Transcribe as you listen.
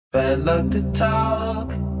Bad luck to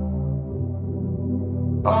talk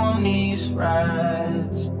on these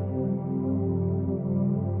rides.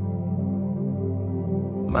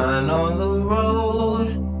 Mine on the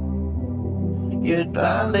road, your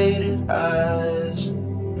dilated eyes.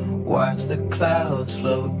 Watch the clouds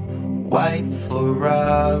float, white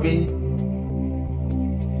Ferrari.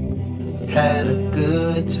 Had a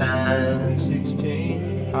good time.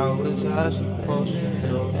 16, how was I supposed to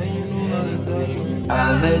know anything?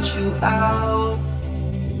 I let you out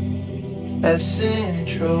at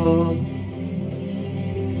Central.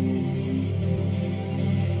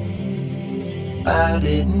 I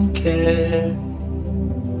didn't care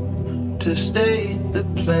to stay the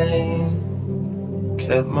plane.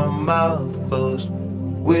 Kept my mouth closed.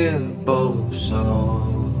 We're both so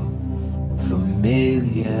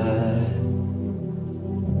familiar.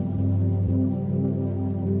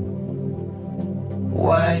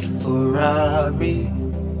 White Ferrari.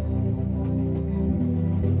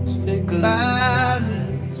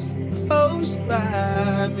 Silence close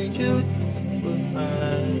by me. You were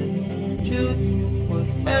fine. You were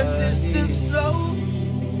fine. As distance slow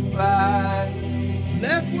by.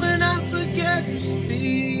 Left when I forget to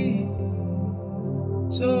speak.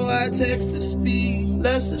 So I text the speeds,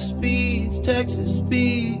 lesser speeds, Texas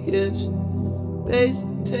speed, yes.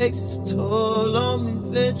 Basic takes its toll on me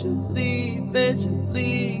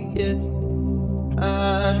eventually, yes.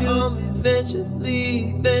 On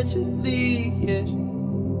me eventually, yes.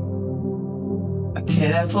 I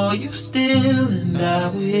care for you still, and I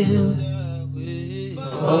will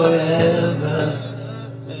forever.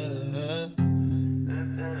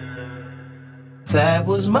 That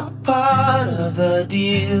was my part of the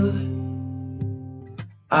deal.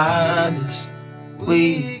 Honest,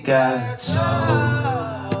 we got so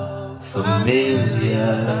familiar.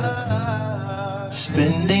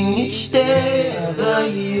 Spending each day of the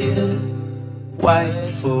year. White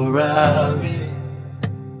Ferrari.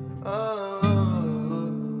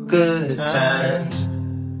 Good times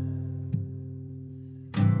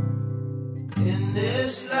in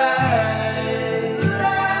this life.